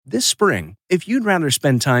This spring, if you'd rather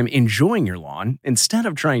spend time enjoying your lawn instead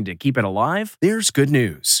of trying to keep it alive, there's good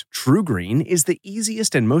news. TruGreen is the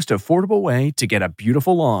easiest and most affordable way to get a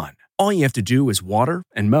beautiful lawn. All you have to do is water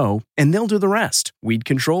and mow, and they'll do the rest. Weed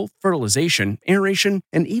control, fertilization, aeration,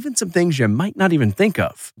 and even some things you might not even think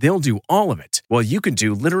of. They'll do all of it, while you can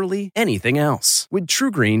do literally anything else. With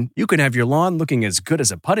TruGreen, you can have your lawn looking as good as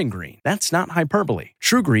a putting green. That's not hyperbole.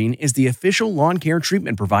 TruGreen is the official lawn care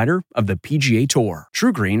treatment provider of the PGA Tour.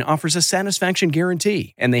 TruGreen offers a satisfaction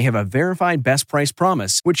guarantee, and they have a verified best price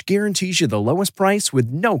promise, which guarantees you the lowest price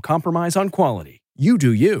with no compromise on quality. You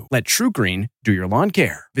do you. Let TruGreen do your lawn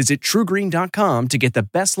care. Visit TruGreen.com to get the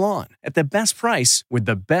best lawn at the best price with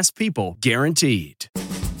the best people guaranteed.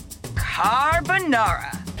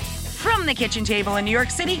 Carbonara. From the kitchen table in New York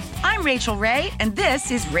City, I'm Rachel Ray, and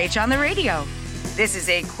this is Rach on the Radio. This is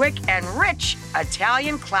a quick and rich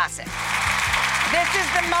Italian classic. This is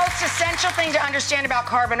the most essential thing to understand about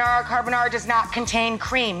carbonara. Carbonara does not contain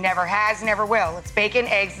cream, never has, never will. It's bacon,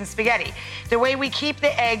 eggs, and spaghetti. The way we keep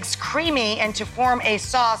the eggs creamy and to form a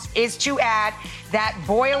sauce is to add that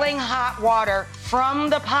boiling hot water from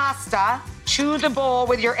the pasta to the bowl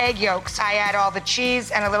with your egg yolks. I add all the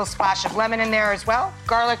cheese and a little splash of lemon in there as well.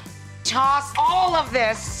 Garlic. Toss all of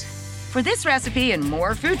this. For this recipe and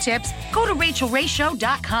more food tips, go to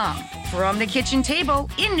RachelRayShow.com. From the kitchen table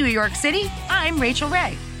in New York City, I'm Rachel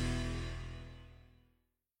Ray.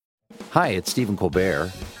 Hi, it's Stephen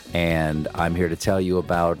Colbert, and I'm here to tell you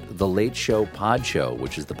about The Late Show Pod Show,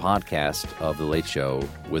 which is the podcast of The Late Show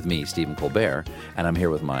with me, Stephen Colbert, and I'm here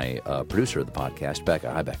with my producer of the podcast,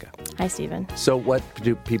 Becca. Hi, Becca. Hi, Stephen. So what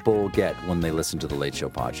do people get when they listen to The Late Show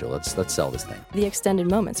Pod Show? Let's sell this thing. The extended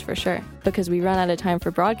moments, for sure, because we run out of time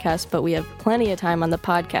for broadcast, but we have plenty of time on the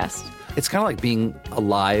podcast. It's kind of like being a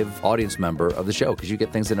live audience member of the show because you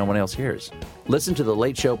get things that no one else hears. Listen to The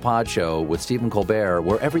Late Show Pod Show with Stephen Colbert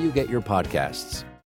wherever you get your podcasts.